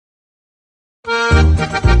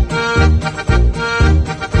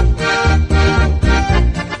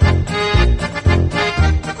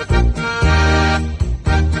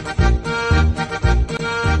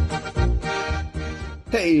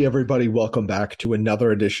Hey, everybody, welcome back to another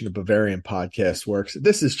edition of Bavarian Podcast Works.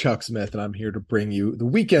 This is Chuck Smith, and I'm here to bring you the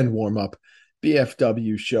weekend warm-up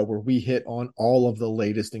BFW show where we hit on all of the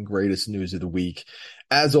latest and greatest news of the week.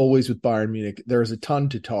 As always with Bayern Munich, there's a ton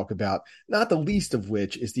to talk about, not the least of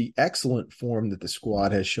which is the excellent form that the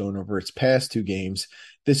squad has shown over its past two games.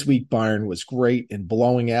 This week, Bayern was great in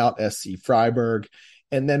blowing out SC Freiburg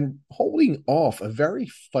and then holding off a very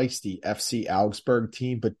feisty FC Augsburg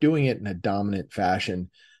team, but doing it in a dominant fashion.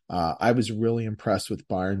 I was really impressed with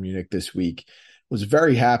Bayern Munich this week. Was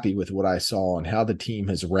very happy with what I saw and how the team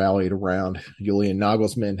has rallied around. Julian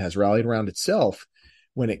Nagelsmann has rallied around itself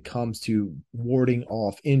when it comes to warding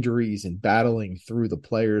off injuries and battling through the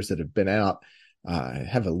players that have been out. I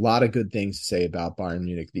have a lot of good things to say about Bayern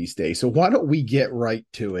Munich these days. So why don't we get right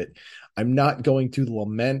to it? I'm not going to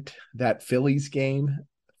lament that Phillies game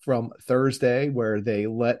from Thursday where they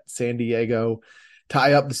let San Diego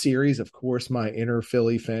tie up the series. Of course, my inner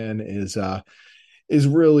Philly fan is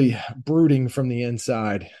really brooding from the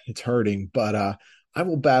inside. It's hurting, but I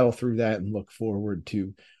will battle through that and look forward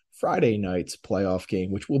to Friday night's playoff game,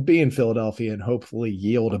 which will be in Philadelphia and hopefully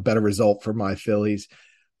yield a better result for my Phillies.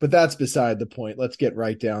 But that's beside the point. Let's get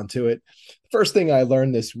right down to it. First thing I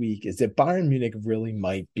learned this week is that Bayern Munich really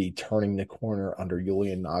might be turning the corner under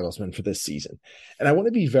Julian Nagelsmann for this season. And I want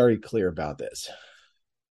to be very clear about this.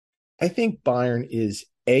 I think Bayern is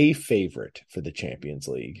a favorite for the Champions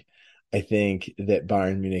League. I think that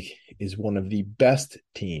Bayern Munich is one of the best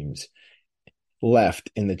teams left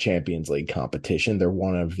in the Champions League competition. They're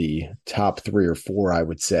one of the top 3 or 4, I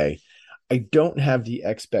would say. I don't have the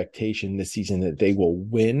expectation this season that they will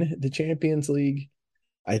win the Champions League.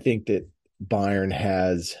 I think that Bayern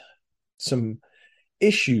has some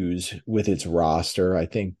issues with its roster. I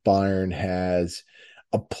think Bayern has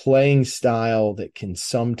a playing style that can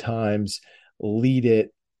sometimes lead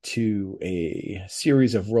it to a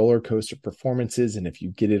series of roller coaster performances. And if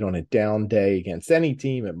you get it on a down day against any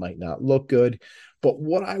team, it might not look good. But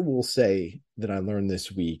what I will say that I learned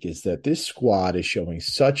this week is that this squad is showing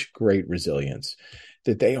such great resilience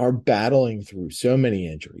that they are battling through so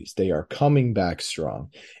many injuries. They are coming back strong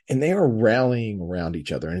and they are rallying around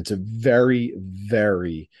each other. And it's a very,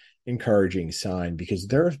 very encouraging sign because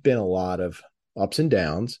there have been a lot of ups and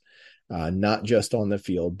downs, not just on the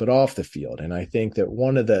field, but off the field. And I think that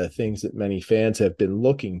one of the things that many fans have been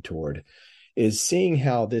looking toward is seeing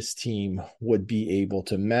how this team would be able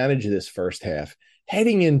to manage this first half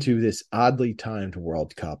heading into this oddly timed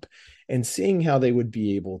World Cup and seeing how they would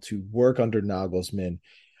be able to work under Nagelsmann,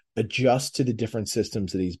 adjust to the different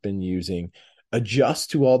systems that he's been using,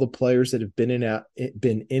 adjust to all the players that have been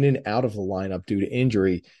in and out of the lineup due to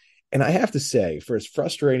injury. And I have to say, for as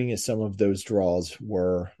frustrating as some of those draws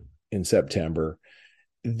were in September,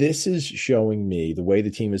 this is showing me the way the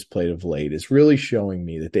team has played of late is really showing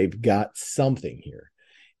me that they've got something here.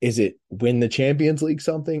 Is it win the Champions League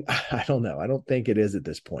something? I don't know. I don't think it is at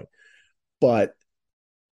this point. But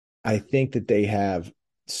I think that they have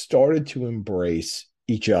started to embrace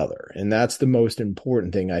each other. And that's the most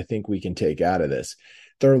important thing I think we can take out of this.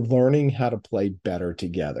 They're learning how to play better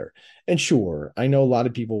together. And sure, I know a lot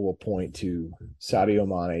of people will point to Sadio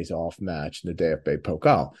Mane's off match in the DFB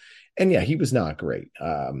Pokal. And yeah, he was not great.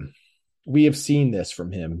 We have seen this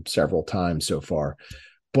from him several times so far.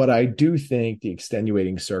 But I do think the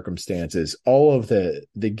extenuating circumstances, all of the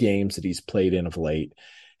games that he's played in of late,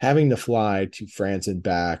 having to fly to France and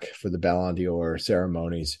back for the Ballon d'Or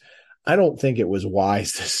ceremonies, I don't think it was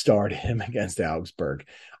wise to start him against Augsburg.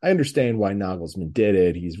 I understand why Nagelsmann did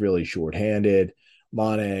it. He's really shorthanded.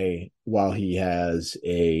 Mane, while he has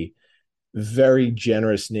a very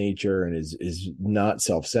generous nature and is not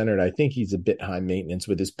self-centered, I think he's a bit high maintenance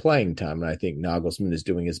with his playing time. And I think Nagelsmann is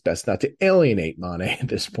doing his best not to alienate Mane at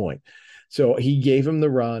this point. So he gave him the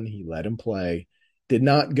run. He let him play. Did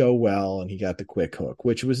not go well, and he got the quick hook,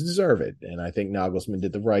 which was deserved. And I think Nagelsmann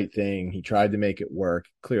did the right thing. He tried to make it work.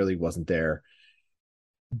 Clearly wasn't there.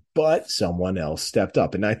 But someone else stepped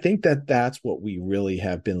up. And I think that that's what we really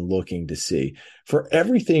have been looking to see. For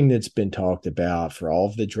everything that's been talked about, for all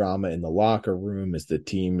of the drama in the locker room, is the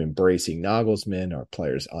team embracing Nagelsmann, are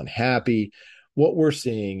players unhappy? What we're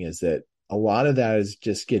seeing is that a lot of that is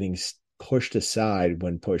just getting pushed aside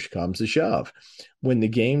when push comes to shove. When the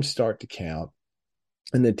games start to count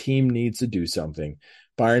and the team needs to do something,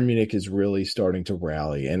 Bayern Munich is really starting to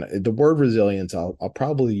rally. And the word resilience, I'll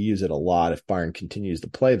probably use it a lot if Bayern continues to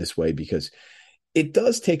play this way, because it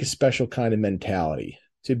does take a special kind of mentality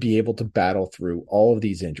to be able to battle through all of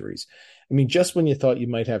these injuries. I mean, just when you thought you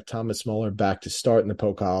might have Thomas Muller back to start in the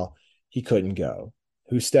Pokal, he couldn't go.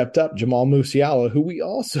 Who stepped up? Jamal Musiala, who we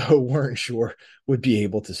also weren't sure would be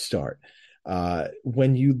able to start.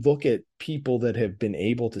 When you look at people that have been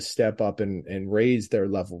able to step up and raise their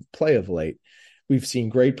level of play of late, we've seen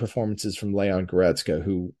great performances from Leon Goretzka,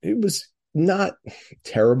 who it was not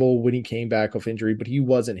terrible when he came back off injury, but he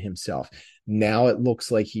wasn't himself. Now it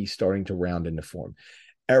looks like he's starting to round into form.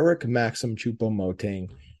 Eric Maxim Choupo-Moting,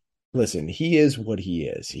 listen, he is what he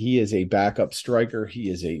is. He is a backup striker. He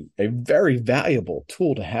is a very valuable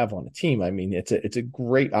tool to have on a team. I mean, it's a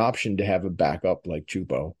great option to have a backup like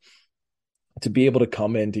Choupo, to be able to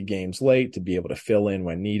come into games late, to be able to fill in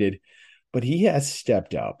when needed. But he has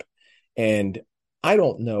stepped up. And I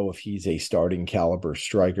don't know if he's a starting caliber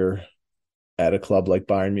striker at a club like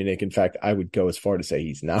Bayern Munich. In fact, I would go as far to say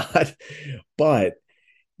he's not. But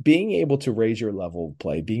being able to raise your level of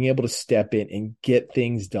play, being able to step in and get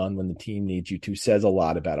things done when the team needs you to, says a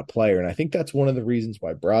lot about a player. And I think that's one of the reasons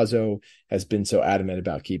why Brazo has been so adamant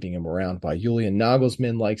about keeping him around, why Julian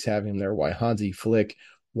Nagelsmann likes having him there, why Hansi Flick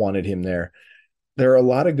wanted him there. There are a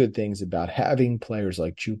lot of good things about having players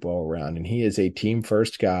like Choupo around, and he is a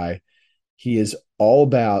team-first guy. He is all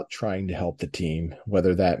about trying to help the team,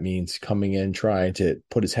 whether that means coming in, trying to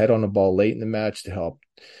put his head on the ball late in the match to help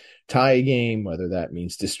tie a game, whether that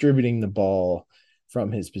means distributing the ball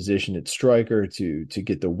from his position at striker to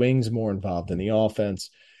get the wings more involved in the offense.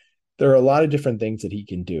 There are a lot of different things that he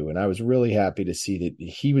can do, and I was really happy to see that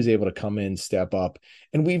he was able to come in, step up,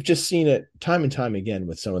 and we've just seen it time and time again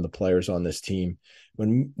with some of the players on this team.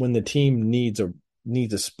 When the team needs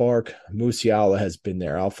a spark, Musiala has been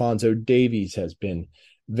there. Alphonso Davies has been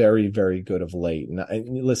very, very good of late.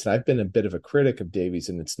 And listen, I've been a bit of a critic of Davies,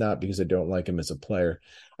 and it's not because I don't like him as a player.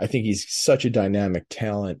 I think he's such a dynamic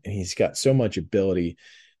talent, and he's got so much ability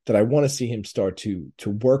that I want to see him start to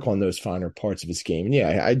work on those finer parts of his game. And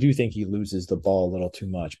yeah, I do think he loses the ball a little too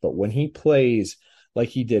much. But when he plays like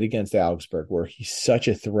he did against Augsburg, where he's such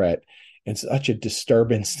a threat and such a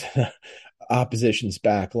disturbance to opposition's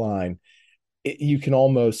back line, you can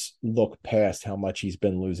almost look past how much he's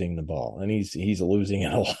been losing the ball, and he's losing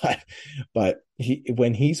it a lot. But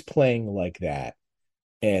when he's playing like that,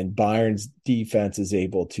 and Bayern's defense is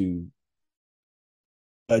able to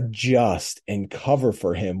adjust and cover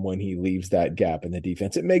for him when he leaves that gap in the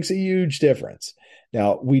defense, it makes a huge difference.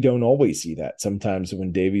 Now, we don't always see that. Sometimes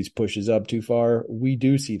when Davies pushes up too far, we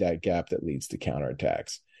do see that gap that leads to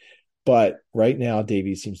counterattacks. But right now,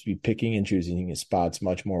 Davies seems to be picking and choosing his spots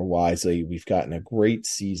much more wisely. We've gotten a great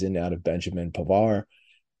season out of Benjamin Pavard.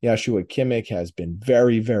 Joshua Kimmich has been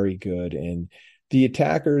very, very good. And the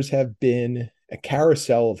attackers have been a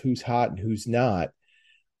carousel of who's hot and who's not.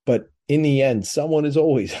 But in the end, someone is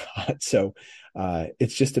always hot. So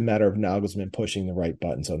it's just a matter of Nagelsmann pushing the right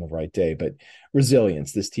buttons on the right day. But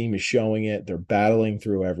resilience, this team is showing it. They're battling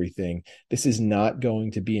through everything. This is not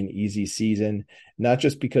going to be an easy season, not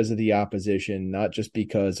just because of the opposition, not just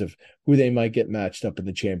because of who they might get matched up in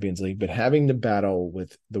the Champions League, but having to battle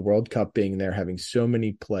with the World Cup being there, having so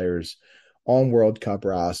many players on World Cup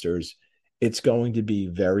rosters. It's going to be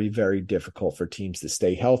very, very difficult for teams to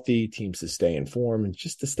stay healthy, teams to stay in form, and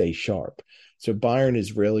just to stay sharp. So Bayern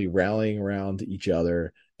is really rallying around each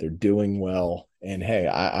other. They're doing well. And hey,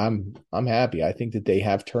 I'm happy. I think that they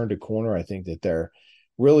have turned a corner. I think that they're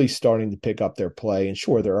really starting to pick up their play. And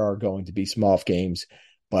sure, there are going to be small games,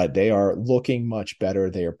 but they are looking much better.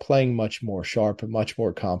 They are playing much more sharp and much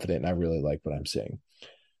more confident. And I really like what I'm seeing.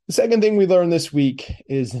 The second thing we learned this week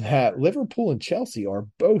is that Liverpool and Chelsea are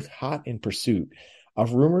both hot in pursuit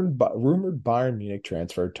of rumored Bayern Munich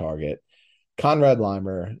transfer target, Konrad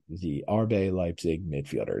Laimer, the RB Leipzig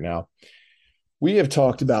midfielder. Now, we have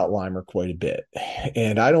talked about Laimer quite a bit,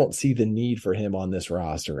 and I don't see the need for him on this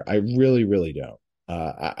roster. I really, really don't.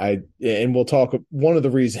 And we'll talk. One of the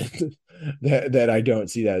reasons that I don't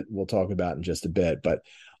see that we'll talk about in just a bit, but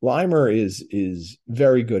Laimer is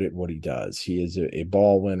very good at what he does. He is a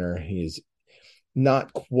ball winner. He is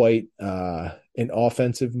not quite an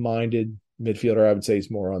offensive-minded midfielder. I would say he's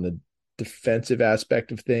more on the defensive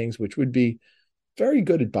aspect of things, which would be very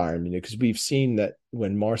good at Bayern Munich, because we've seen that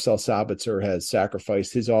when Marcel Sabitzer has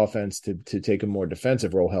sacrificed his offense to take a more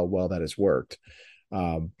defensive role, how well that has worked.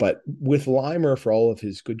 But with Laimer, for all of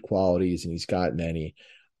his good qualities, and he's got many,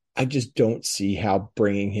 I just don't see how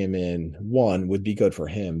bringing him in, one, would be good for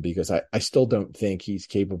him, because I still don't think he's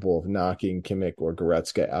capable of knocking Kimmich or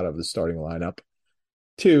Goretzka out of the starting lineup.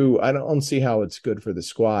 Two, I don't see how it's good for the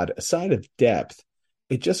squad. Aside of depth,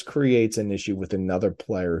 it just creates an issue with another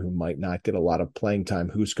player who might not get a lot of playing time,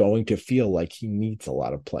 who's going to feel like he needs a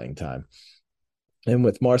lot of playing time. And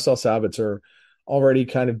with Marcel Sabitzer already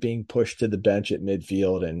kind of being pushed to the bench at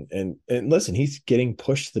midfield, and listen, he's getting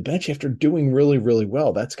pushed to the bench after doing really, really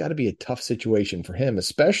well. That's got to be a tough situation for him,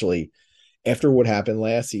 especially after what happened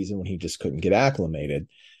last season when he just couldn't get acclimated.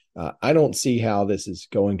 I don't see how this is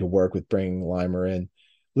going to work with bringing Laimer in.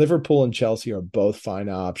 Liverpool and Chelsea are both fine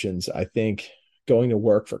options. I think going to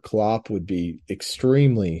work for Klopp would be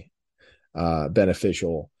extremely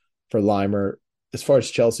beneficial for Laimer. As far as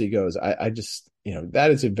Chelsea goes, I just,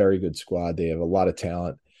 that is a very good squad. They have a lot of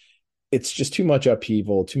talent. It's just too much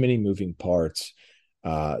upheaval, too many moving parts.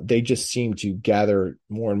 They just seem to gather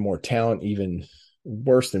more and more talent, even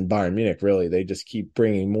worse than Bayern Munich, really. They just keep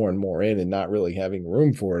bringing more and more in and not really having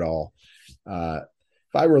room for it all.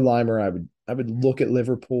 If I were Laimer, I would look at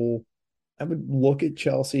Liverpool. I would look at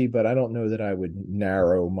Chelsea, but I don't know that I would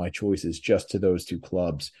narrow my choices just to those two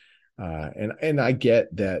clubs. And I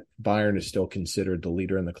get that Bayern is still considered the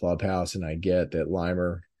leader in the clubhouse, and I get that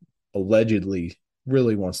Laimer allegedly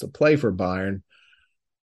really wants to play for Bayern.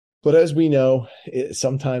 But as we know,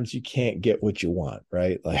 sometimes you can't get what you want,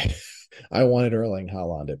 right? Like I wanted Erling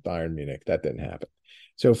Haaland at Bayern Munich. That didn't happen.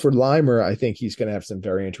 So for Laimer, I think he's going to have some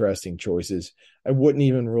very interesting choices. I wouldn't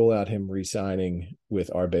even rule out him re-signing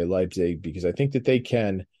with RB Leipzig because I think that they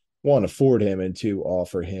can, one, afford him, and two,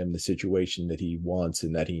 offer him the situation that he wants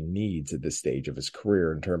and that he needs at this stage of his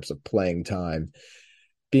career in terms of playing time,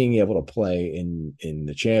 being able to play in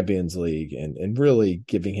the Champions League and really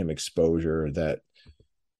giving him exposure that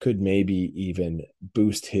could maybe even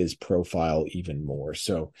boost his profile even more.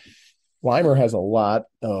 So Laimer has a lot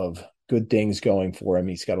of good things going for him.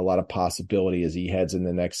 He's got a lot of possibility as he heads in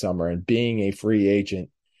the next summer. And being a free agent,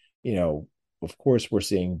 of course, we're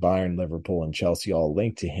seeing Bayern, Liverpool, and Chelsea all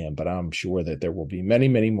linked to him, but I'm sure that there will be many,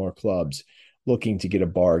 many more clubs looking to get a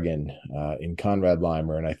bargain in Konrad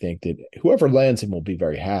Laimer. And I think that whoever lands him will be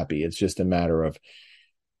very happy. It's just a matter of,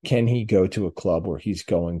 can he go to a club where he's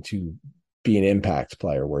going to be an impact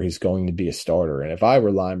player, where he's going to be a starter? And if I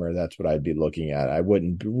were Laimer, that's what I'd be looking at. I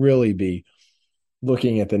wouldn't really be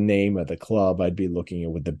looking at the name of the club. I'd be looking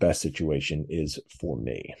at what the best situation is for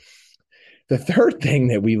me. The third thing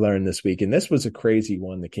that we learned this week, and this was a crazy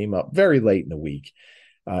one that came up very late in the week.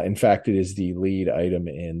 In fact, it is the lead item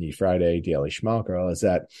in the Friday Daily Schmalkerl, is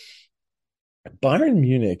that Bayern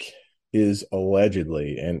Munich is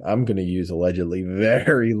allegedly, and I'm going to use allegedly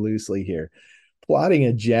very loosely here, plotting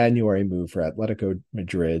a January move for Atletico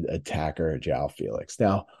Madrid attacker Joao Felix.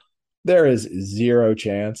 Now, there is zero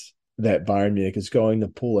chance that Bayern Munich is going to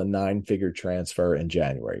pull a 9-figure transfer in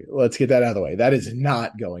January. Let's get that out of the way. That is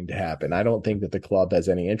not going to happen. I don't think that the club has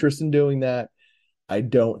any interest in doing that. I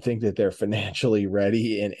don't think that they're financially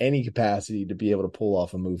ready in any capacity to be able to pull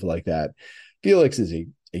off a move like that. Felix is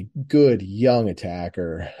a good young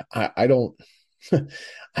attacker. I don't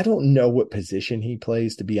I don't know what position he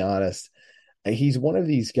plays, to be honest. He's one of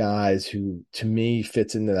these guys who, to me,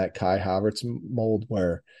 fits into that Kai Havertz mold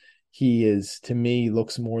where he is, to me,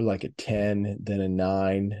 looks more like a 10 than a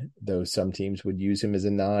 9, though some teams would use him as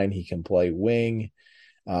a 9. He can play wing.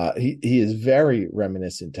 He is very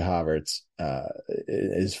reminiscent to Havertz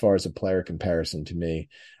as far as a player comparison to me.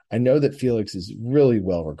 I know that Felix is really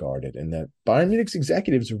well regarded and that Bayern Munich's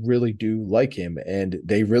executives really do like him and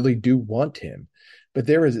they really do want him. But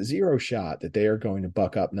there is zero shot that they are going to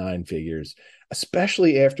buck up 9 figures,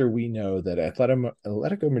 especially after we know that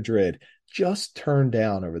Atletico Madrid just turned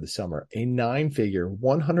down over the summer a 9-figure,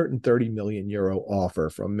 130 million euro offer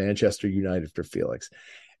from Manchester United for Felix.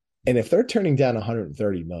 And if they're turning down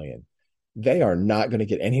 130 million, they are not going to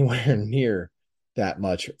get anywhere near that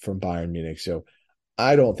much from Bayern Munich. So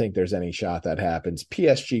I don't think there's any shot that happens.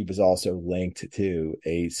 PSG was also linked to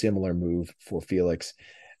a similar move for Felix.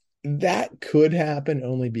 That could happen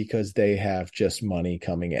only because they have just money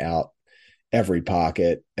coming out every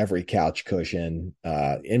pocket, every couch cushion,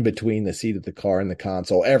 in between the seat of the car and the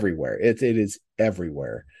console, everywhere. It is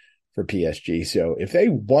everywhere for PSG. So if they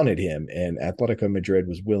wanted him and Atletico Madrid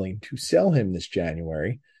was willing to sell him this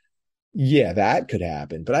January, yeah, that could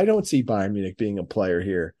happen. But I don't see Bayern Munich being a player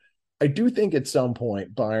here. I do think at some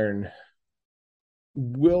point Bayern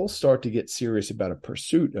will start to get serious about a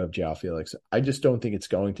pursuit of Joao Felix. I just don't think it's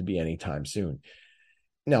going to be anytime soon.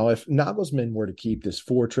 Now, if Nagelsmann were to keep this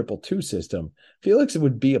 4-2-2 system, Felix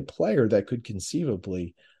would be a player that could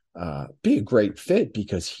conceivably be a great fit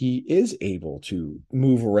because he is able to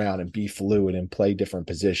move around and be fluid and play different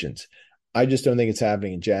positions. I just don't think it's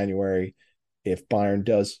happening in January. If Bayern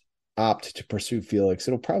does opt to pursue Felix,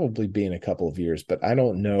 it'll probably be in a couple of years, but I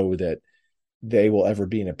don't know that they will ever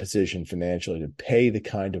be in a position financially to pay the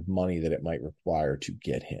kind of money that it might require to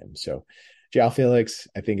get him. So Joao Felix,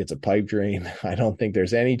 I think it's a pipe dream. I don't think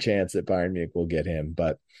there's any chance that Bayern Munich will get him,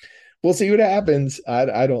 but we'll see what happens.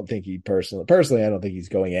 I don't think he personally, I don't think he's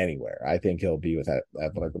going anywhere. I think he'll be with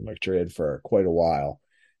Atletico Madrid for quite a while.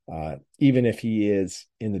 Even if he is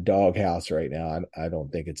in the doghouse right now, I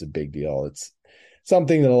don't think it's a big deal. It's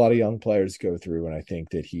something that a lot of young players go through, and I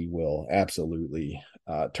think that he will absolutely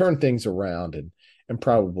turn things around and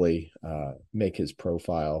probably make his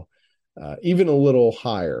profile even a little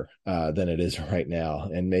higher than it is right now,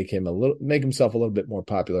 and make himself a little bit more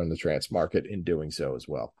popular in the transfer market in doing so as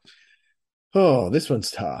well. Oh, this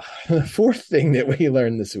one's tough. The fourth thing that we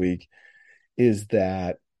learned this week is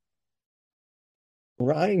that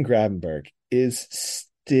Ryan Gravenberch is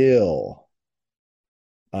still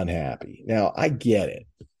unhappy. Now, I get it.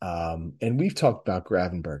 And we've talked about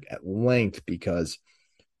Gravenberch at length because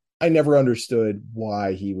I never understood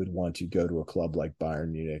why he would want to go to a club like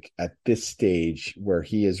Bayern Munich at this stage where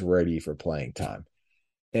he is ready for playing time.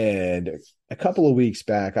 And a couple of weeks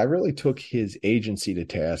back, I really took his agency to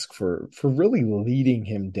task for really leading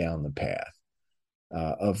him down the path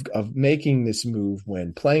of making this move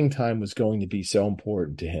when playing time was going to be so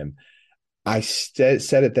important to him. I said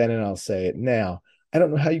it then and I'll say it now. I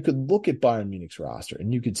don't know how you could look at Bayern Munich's roster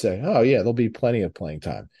and you could say, oh, yeah, there'll be plenty of playing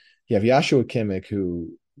time. You have Joao Kimmich,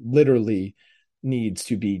 who literally needs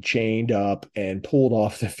to be chained up and pulled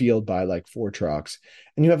off the field by like 4 trucks.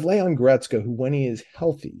 And you have Leon Goretzka, who, when he is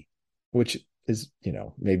healthy, which is,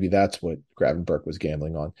 maybe that's what Gravenberch was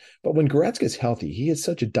gambling on. But when Goretzka is healthy, he has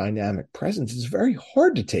such a dynamic presence. It's very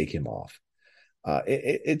hard to take him off.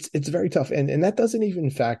 It's very tough. And that doesn't even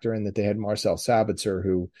factor in that they had Marcel Sabitzer,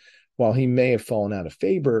 who, while he may have fallen out of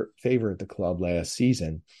favor at the club last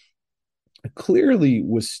season, clearly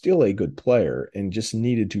was still a good player and just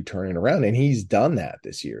needed to turn it around. And he's done that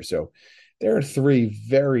this year. So there are 3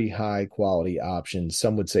 very high quality options.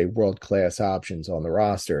 Some would say world-class options on the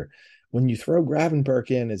roster. When you throw Gravenberch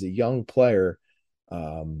in as a young player,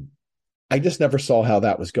 I just never saw how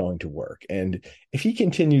that was going to work. And if he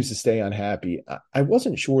continues to stay unhappy, I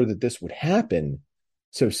wasn't sure that this would happen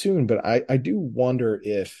so soon, but I do wonder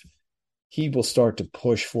if he will start to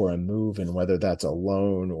push for a move, and whether that's a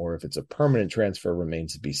loan or if it's a permanent transfer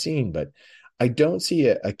remains to be seen. But I don't see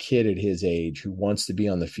a kid at his age who wants to be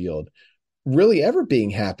on the field really ever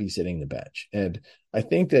being happy sitting the bench. And I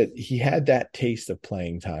think that he had that taste of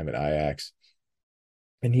playing time at Ajax,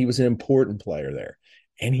 and he was an important player there,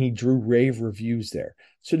 and he drew rave reviews there.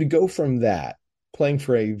 So to go from that, playing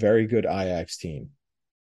for a very good Ajax team,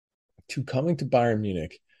 to coming to Bayern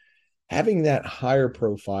Munich, having that higher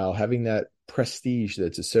profile, having that prestige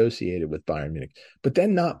that's associated with Bayern Munich, but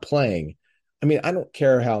then not playing. I mean, I don't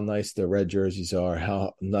care how nice the red jerseys are,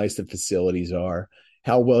 how nice the facilities are,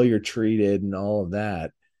 how well you're treated and all of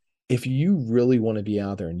that. If you really want to be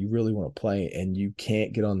out there and you really want to play and you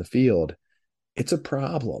can't get on the field, it's a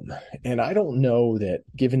problem. And I don't know that,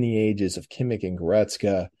 given the ages of Kimmich and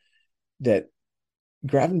Goretzka, that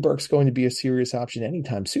Gravenberch's going to be a serious option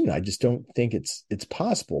anytime soon. I just don't think it's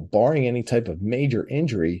possible, barring any type of major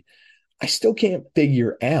injury. I still can't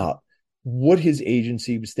figure out what his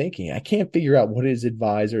agency was thinking. I can't figure out what his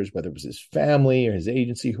advisors, whether it was his family or his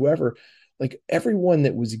agency, whoever, like everyone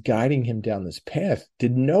that was guiding him down this path,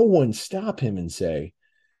 did no one stop him and say,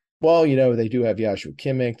 well, they do have Joao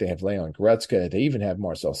Kimmich, they have Leon Goretzka, they even have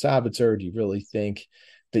Marcel Sabitzer. Do you really think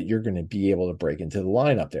that you're going to be able to break into the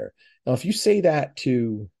lineup there? Now, if you say that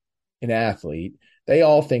to an athlete, they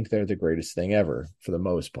all think they're the greatest thing ever for the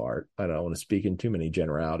most part. I don't want to speak in too many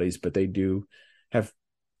generalities, but they do have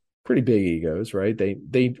pretty big egos, right?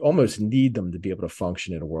 They almost need them to be able to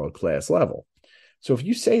function at a world-class level. So if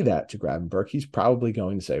you say that to Gravenberch, he's probably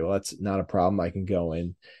going to say, well, that's not a problem. I can go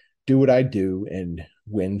in, do what I do, and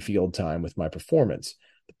win field time with my performance.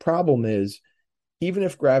 The problem is, even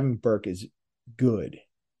if Gravenberch is good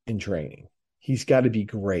in training, he's got to be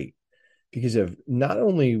great, because of not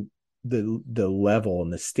only the level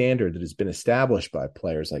and the standard that has been established by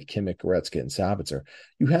players like Kimmich, Goretzka, and Sabitzer.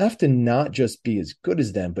 You have to not just be as good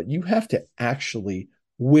as them, but you have to actually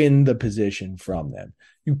win the position from them.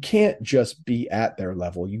 You can't just be at their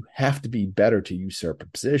level. You have to be better to usurp a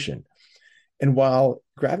position. And while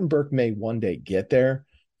Gravenberch may one day get there,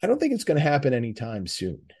 I don't think it's going to happen anytime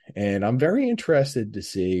soon. And I'm very interested to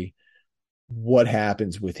see what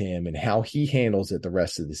happens with him and how he handles it the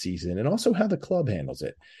rest of the season, and also how the club handles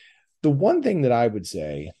it. The one thing that I would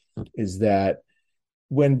say is that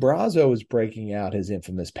when Brazo is breaking out his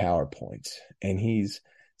infamous PowerPoints and he's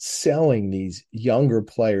selling these younger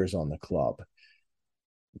players on the club,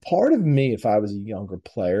 part of me, if I was a younger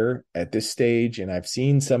player at this stage, and I've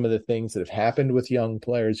seen some of the things that have happened with young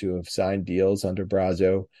players who have signed deals under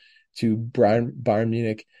Brazo to Bayern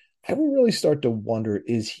Munich, I would really start to wonder,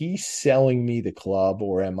 is he selling me the club,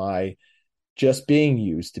 or am I just being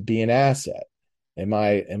used to be an asset? Am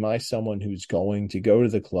I someone who's going to go to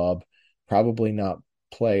the club, probably not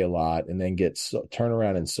play a lot and then turn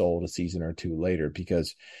around and sold a season or two later,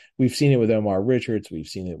 because we've seen it with Omar Richards, we've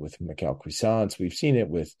seen it with Mikel Cuisance, we've seen it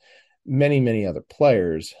with many, many other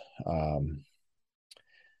players,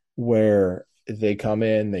 where they come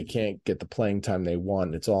in, they can't get the playing time they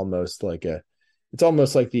want. It's almost like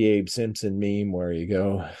the Abe Simpson meme where you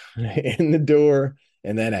go in the door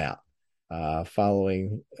and then out,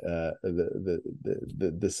 following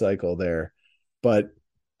the cycle there. But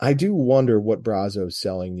I do wonder what Brazo's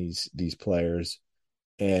selling these players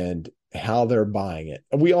and how they're buying it.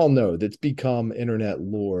 We all know that's become internet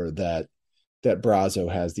lore that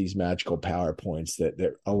Brazo has these magical PowerPoints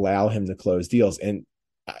that allow him to close deals, and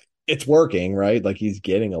it's working, right? Like, he's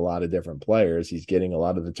getting a lot of different players, he's getting a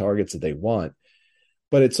lot of the targets that they want.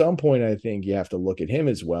 But at some point, I think you have to look at him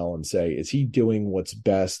as well and say, is he doing what's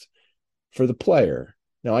best for the player?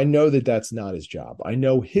 Now, I know that that's not his job. I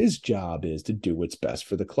know his job is to do what's best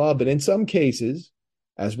for the club. And in some cases,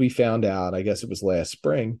 as we found out, I guess it was last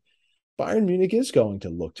spring, Bayern Munich is going to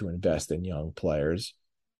look to invest in young players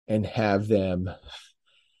and have them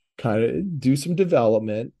kind of do some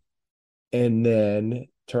development and then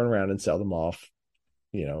turn around and sell them off,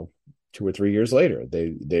 2 or 3 years later.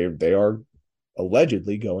 They are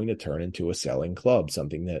allegedly going to turn into a selling club,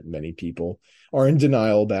 something that many people are in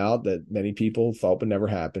denial about, that many people thought would never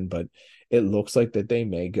happen, but it looks like that they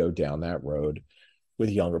may go down that road with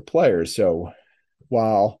younger players. So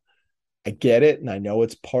while I get it, and I know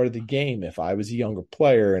it's part of the game, if I was a younger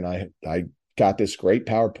player and I got this great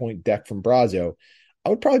PowerPoint deck from Brazo, I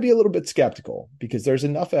would probably be a little bit skeptical, because there's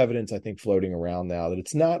enough evidence, I think, floating around now that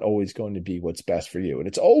it's not always going to be what's best for you. And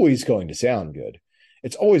it's always going to sound good.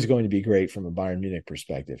 It's always going to be great from a Bayern Munich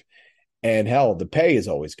perspective. And hell, the pay is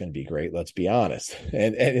always going to be great, let's be honest.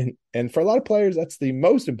 And for a lot of players, that's the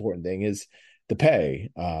most important thing, is the pay.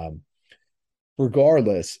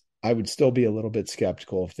 Regardless, I would still be a little bit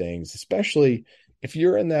skeptical of things, especially if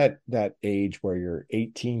you're in that age where you're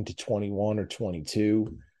 18 to 21 or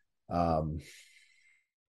 22.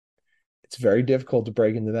 It's very difficult to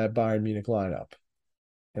break into that Bayern Munich lineup.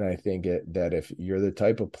 And I think that if you're the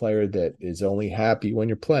type of player that is only happy when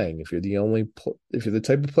you're playing, if you're the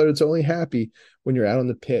type of player that's only happy when you're out on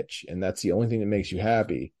the pitch, and that's the only thing that makes you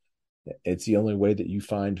happy, it's the only way that you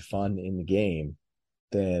find fun in the game,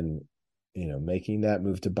 then, making that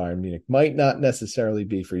move to Bayern Munich might not necessarily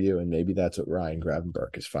be for you. And maybe that's what Ryan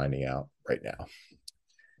Gravenberch is finding out right now.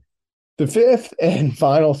 The fifth and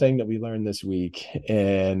final thing that we learned this week,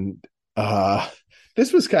 and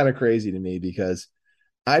this was kind of crazy to me, because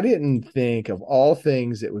I didn't think, of all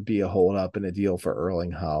things, it would be a holdup in a deal for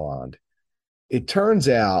Erling Haaland. It turns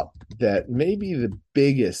out that maybe the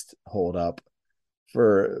biggest holdup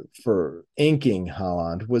for inking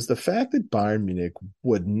Haaland was the fact that Bayern Munich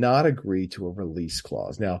would not agree to a release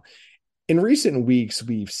clause. Now, in recent weeks,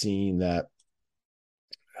 we've seen that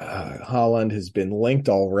Haaland has been linked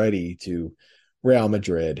already to Real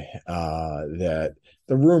Madrid, that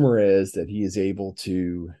the rumor is that he is able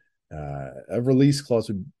to a release clause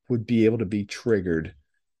would be able to be triggered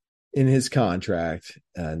in his contract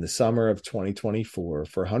in the summer of 2024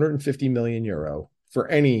 for 150 million euro for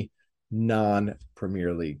any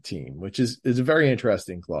non-Premier League team, which is a very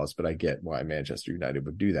interesting clause, but I get why Manchester United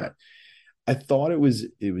would do that. I thought it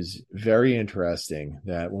was very interesting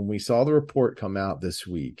that when we saw the report come out this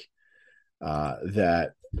week,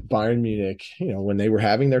 that Bayern Munich, when they were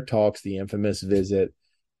having their talks, the infamous visit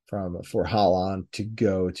for Haaland to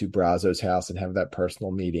go to Brazo's house and have that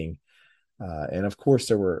personal meeting. And of course,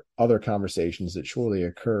 there were other conversations that surely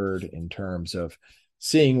occurred in terms of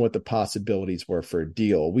seeing what the possibilities were for a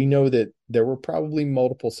deal. We know that there were probably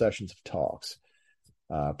multiple sessions of talks,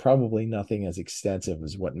 probably nothing as extensive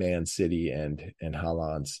as what Man City and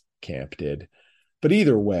Haaland's camp did. But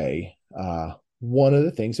either way, one of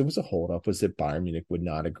the things that was a holdup was that Bayern Munich would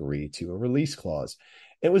not agree to a release clause.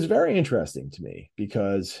 It was very interesting to me,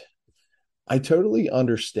 because I totally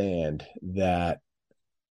understand that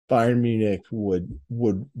Bayern Munich would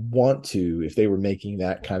want to, if they were making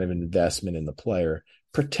that kind of investment in the player,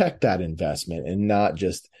 protect that investment and not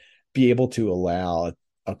just be able to allow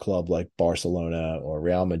a club like Barcelona or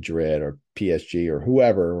Real Madrid or PSG or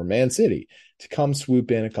whoever, or Man City, to come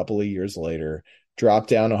swoop in a couple of years later, drop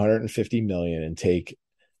down 150 million and take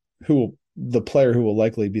the player who will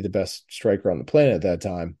likely be the best striker on the planet at that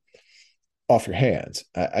time off your hands.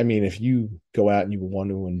 I mean, if you go out and you want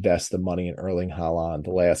to invest the money in Erling Haaland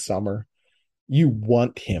last summer, you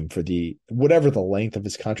want him for whatever the length of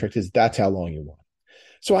his contract is, that's how long you want.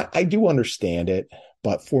 So I do understand it,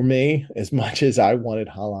 but for me, as much as I wanted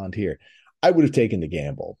Haaland here, I would have taken the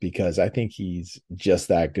gamble, because I think he's just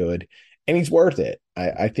that good. and he's worth it.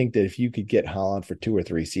 I think that if you could get Haaland for 2 or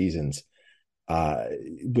 3 seasons,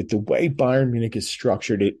 with the way Bayern Munich is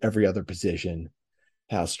structured at every other position,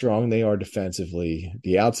 how strong they are defensively,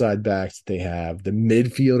 the outside backs that they have, the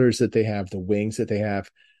midfielders that they have, the wings that they have.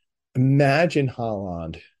 Imagine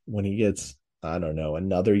Haaland when he gets, I don't know,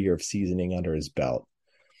 another year of seasoning under his belt,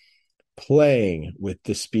 playing with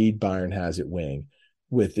the speed Bayern has at wing,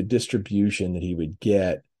 with the distribution that he would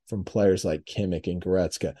get from players like Kimmich and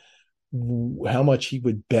Goretzka, how much he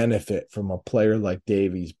would benefit from a player like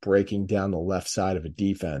Davies breaking down the left side of a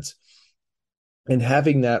defense and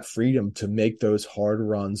having that freedom to make those hard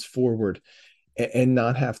runs forward and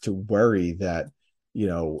not have to worry that, you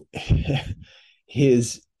know,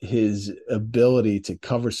 his ability to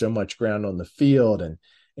cover so much ground on the field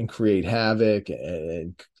and create havoc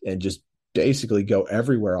and just basically go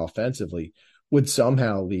everywhere offensively would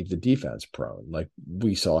somehow leave the defense prone, like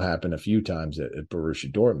we saw happen a few times at Borussia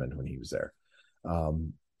Dortmund when he was there.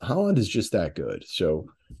 Haaland is just that good. So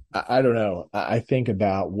I don't know. I think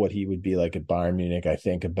about what he would be like at Bayern Munich. I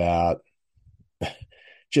think about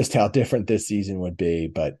just how different this season would be.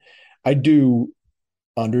 But I do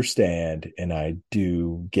understand and I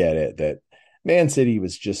do get it that Man City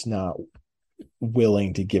was just not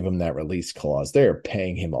willing to give him that release clause. They're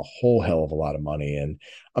paying him a whole hell of a lot of money, and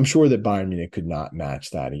I'm sure that Bayern Munich could not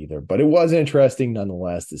match that either. But it was interesting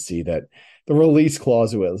nonetheless to see that the release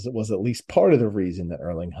clause was at least part of the reason that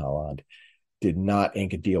Erling Haaland did not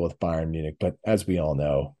ink a deal with Bayern Munich. But as we all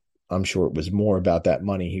know, I'm sure it was more about that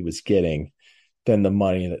money he was getting than the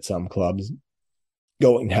money that some clubs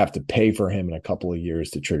going to have to pay for him in a couple of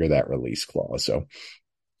years to trigger that release clause. So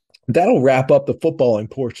that'll wrap up the footballing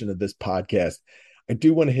portion of this podcast. I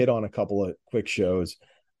do want to hit on a couple of quick shows.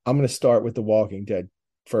 I'm going to start with The Walking Dead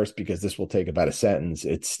first because this will take about a sentence.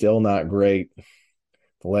 It's still not great.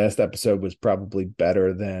 The last episode was probably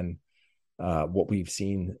better than what we've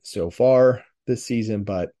seen so far this season,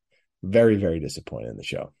 but very, very disappointed in the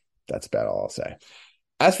show. That's about all I'll say.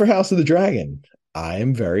 As for House of the Dragon, I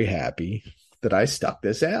am very happy that I stuck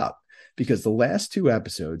this out because the last 2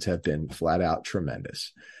 episodes have been flat out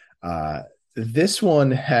tremendous. This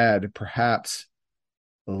one had perhaps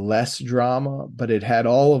less drama, but it had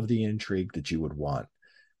all of the intrigue that you would want.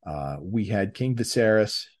 We had King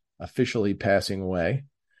Viserys officially passing away.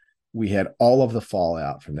 We had all of the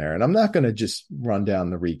fallout from there. And I'm not going to just run down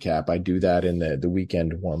the recap. I do that in the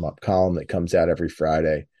weekend warm-up column that comes out every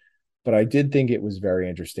Friday. But I did think it was very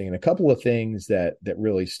interesting. And a couple of things that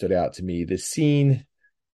really stood out to me. The scene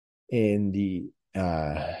in the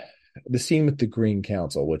scene with the Green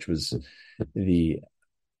Council, which was the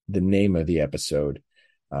name of the episode,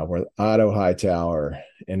 where Otto Hightower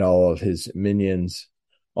and all of his minions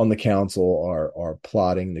on the council are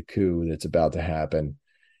plotting the coup that's about to happen.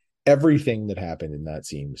 Everything that happened in that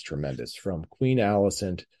scene was tremendous, from Queen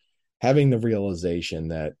Alicent having the realization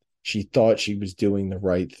that she thought she was doing the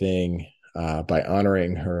right thing by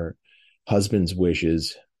honoring her husband's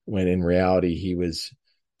wishes, when in reality he was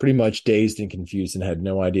pretty much dazed and confused and had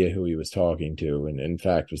no idea who he was talking to, and in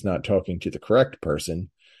fact was not talking to the correct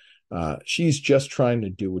person. She's just trying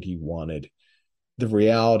to do what he wanted. The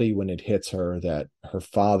reality when it hits her that her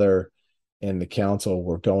father and the council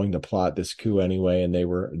were going to plot this coup anyway, and they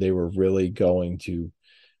were really going to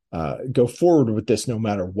go forward with this no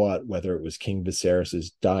matter what, whether it was King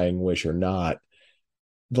Viserys's dying wish or not.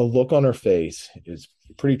 The look on her face is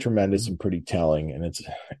pretty tremendous and pretty telling, and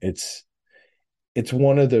it's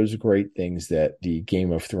one of those great things that the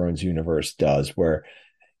Game of Thrones universe does, where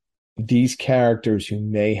these characters who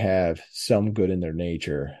may have some good in their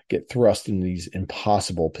nature get thrust in these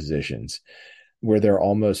impossible positions where they're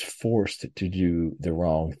almost forced to do the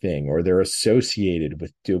wrong thing, or they're associated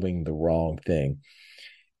with doing the wrong thing.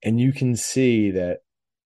 And you can see that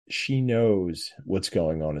she knows what's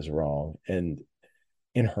going on is wrong. And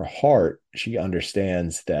in her heart, she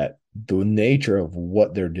understands that the nature of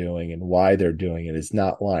what they're doing and why they're doing it is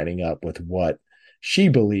not lining up with what she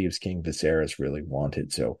believes King Viserys really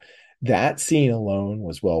wanted. So that scene alone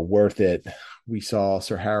was well worth it. We saw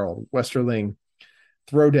Sir Harold Westerling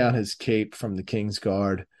throw down his cape from the King's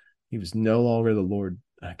Guard. He was no longer the Lord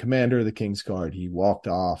Commander of the King's Guard. He walked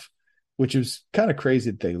off, which is kind of crazy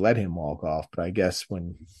that they let him walk off. But I guess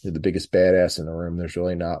when you're the biggest badass in the room, there's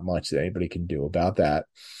really not much that anybody can do about that.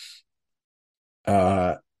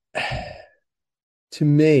 To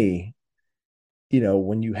me,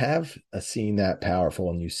 when you have a scene that powerful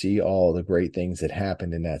and you see all the great things that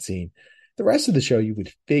happened in that scene, the rest of the show you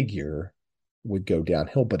would figure would go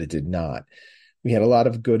downhill, but it did not. We had a lot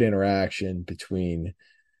of good interaction between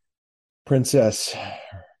Princess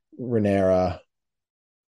Rhaenyra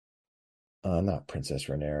not Princess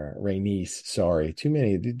Rhaenyra, Rhaenys. Sorry, too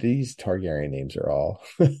many. These Targaryen names are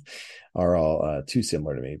all too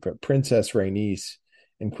similar to me. But Princess Rhaenys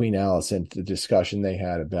and Queen Alicent, the discussion they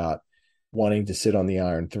had about wanting to sit on the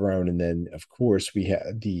Iron Throne, and then of course we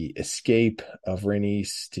had the escape of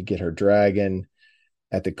Rhaenys to get her dragon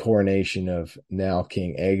at the coronation of now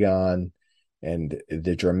King Aegon, and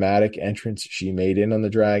the dramatic entrance she made in on the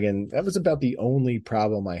dragon. That was about the only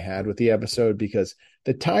problem I had with the episode, because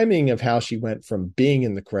the timing of how she went from being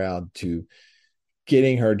in the crowd to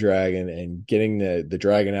getting her dragon and getting the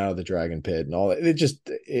dragon out of the dragon pit and all that,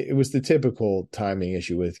 it was the typical timing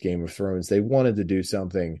issue with Game of Thrones. They wanted to do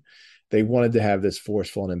something. They wanted to have this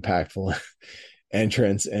forceful and impactful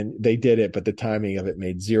entrance, and they did it, but the timing of it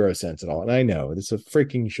made zero sense at all. And I know it's a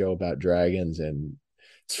freaking show about dragons, and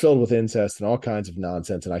it's filled with incest and all kinds of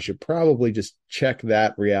nonsense, and I should probably just check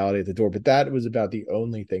that reality at the door. But that was about the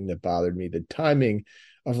only thing that bothered me, the timing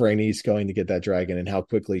of Rhaenys going to get that dragon and how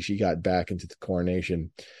quickly she got back into the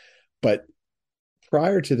coronation. But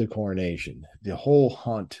prior to the coronation, the whole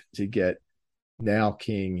hunt to get now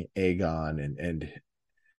King Aegon, and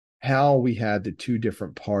how we had the two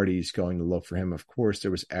different parties going to look for him. Of course,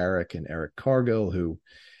 there was Eric and Eric Cargill, who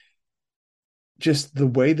just the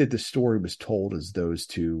way that the story was told as those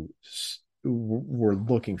two were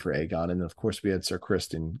looking for Aegon. And of course, we had Sir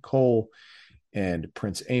Criston Cole and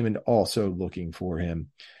Prince Aemond also looking for him.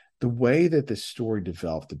 The way that the story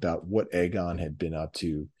developed about what Aegon had been up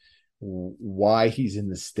to, why he's in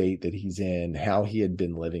the state that he's in, how he had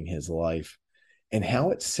been living his life, and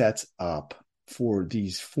how it sets up for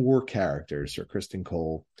these four characters, Sir Criston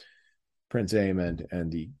Cole, Prince Aemond,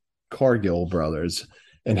 and the Cargill brothers,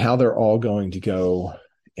 and how they're all going to go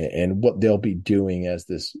and what they'll be doing as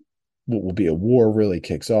this, what will be a war, really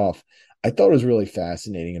kicks off. I thought it was really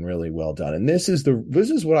fascinating and really well done. And this is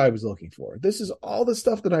what I was looking for. This is all the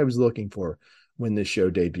stuff that I was looking for when this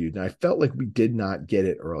show debuted. And I felt like we did not get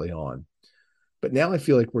it early on. But now I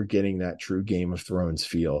feel like we're getting that true Game of Thrones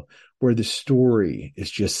feel, where the story is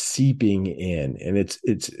just seeping in, and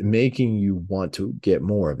it's making you want to get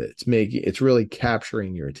more of it. It's really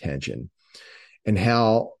capturing your attention, and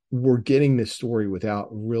how we're getting this story without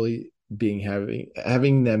really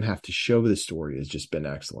having them have to show the story has just been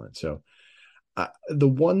excellent. So the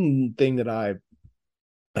one thing that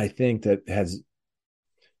I think that has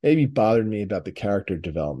maybe bothered me about the character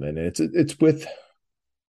development, and it's with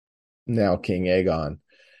now King Aegon.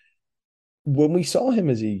 When we saw him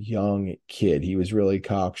as a young kid, he was really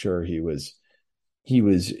cocksure. He was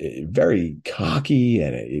very cocky,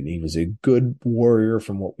 and he was a good warrior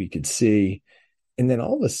from what we could see. And then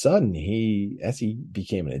all of a sudden, as he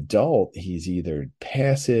became an adult, he's either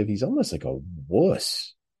passive, he's almost like a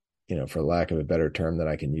wuss, for lack of a better term that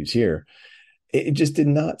I can use here. It just did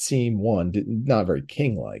not seem, one, not very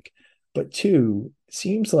king-like, but two,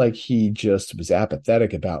 seems like he just was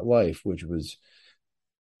apathetic about life, which was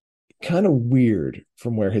kind of weird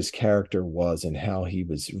from where his character was and how he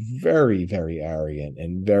was very, very arrogant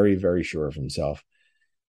and very, very sure of himself.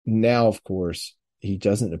 Now, of course, he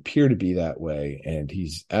doesn't appear to be that way, and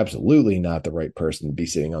he's absolutely not the right person to be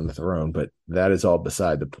sitting on the throne, but that is all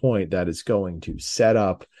beside the point. That is going to set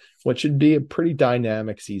up what should be a pretty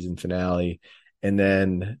dynamic season finale. And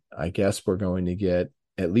then I guess we're going to get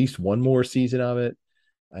at least one more season of it.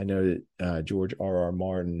 I know that George R.R.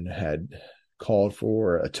 Martin had called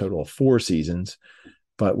for a total of 4 seasons,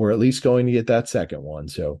 but we're at least going to get that second one.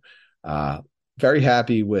 So very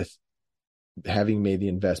happy with having made the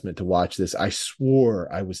investment to watch this. I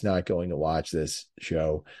swore I was not going to watch this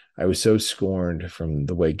show. I was so scorned from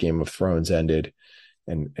the way Game of Thrones ended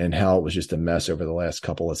and how it was just a mess over the last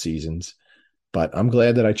couple of seasons. But I'm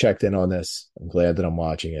glad that I checked in on this. I'm glad that I'm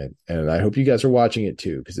watching it. And I hope you guys are watching it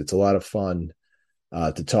too, because it's a lot of fun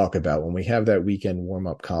to talk about when we have that weekend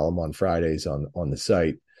warm-up column on Fridays on the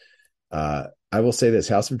site. I will say this: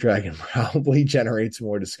 House of Dragon probably generates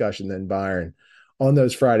more discussion than Bayern on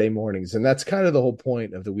those Friday mornings. And that's kind of the whole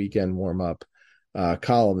point of the weekend warm-up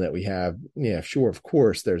column that we have. Yeah, sure, of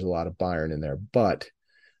course, there's a lot of Bayern in there, but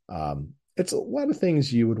it's a lot of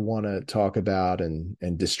things you would want to talk about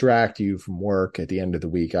and distract you from work at the end of the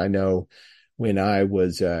week. I know when I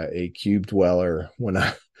was a cube dweller, when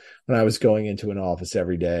I was going into an office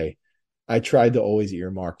every day, I tried to always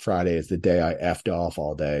earmark Friday as the day I effed off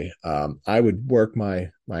all day. I would work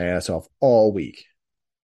my ass off all week,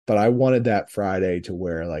 but I wanted that Friday to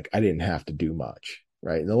where like I didn't have to do much,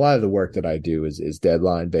 right? And a lot of the work that I do is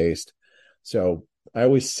deadline based. So I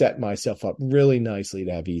always set myself up really nicely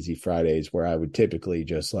to have easy Fridays, where I would typically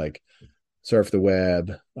just like surf the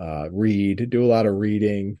web, read, do a lot of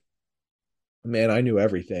reading, Man, I knew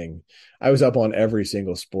everything. I was up on every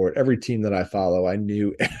single sport, every team that I follow. I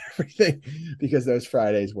knew everything because those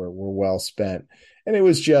Fridays were well spent. And it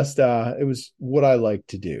was just it was what I like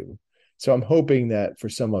to do. So I'm hoping that for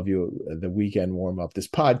some of you, the weekend warm up, this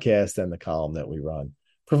podcast and the column that we run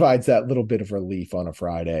provides that little bit of relief on a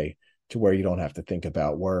Friday to where you don't have to think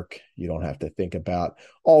about work. You don't have to think about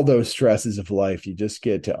all those stresses of life. You just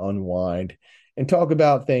get to unwind and talk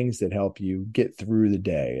about things that help you get through the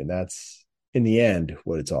day. And that's in the end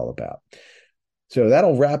what it's all about. So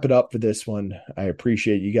that'll wrap it up for this one. I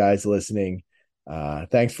appreciate you guys listening.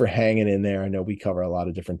 Thanks for hanging in there. I know we cover a lot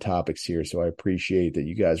of different topics here, so I appreciate that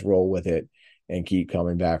you guys roll with it and keep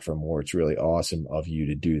coming back for more. It's really awesome of you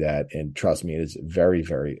to do that. And trust me, it is very,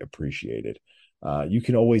 very appreciated. You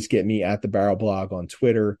can always get me at the Barrel Blog on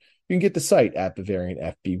Twitter. You can get the site at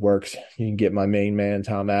Bavarian FB Works. You can get my main man,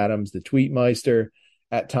 Tom Adams, the Tweetmeister,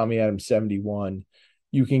 at Tommy Adams 71.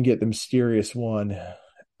 You can get the mysterious one,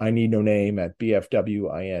 I Need No Name, at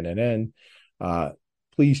BFWINNN.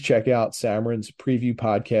 Please check out Samarin's preview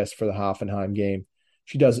podcast for the Hoffenheim game.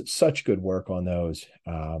 She does such good work on those.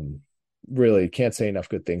 Really can't say enough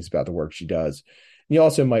good things about the work she does. And you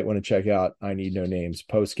also might want to check out I Need No Name's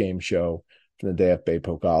post-game show from the DFB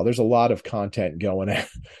Pokal. There's a lot of content going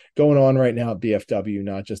on right now at BFW,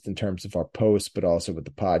 not just in terms of our posts, but also with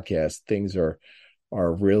the podcast. Things are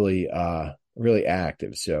really really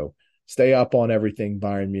active. So stay up on everything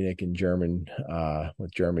Bayern Munich and German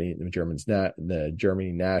with Germany, the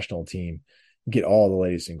Germany national team. Get all the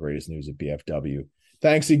latest and greatest news at BFW.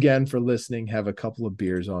 Thanks again for listening. Have a couple of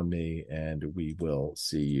beers on me, and we will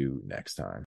see you next time.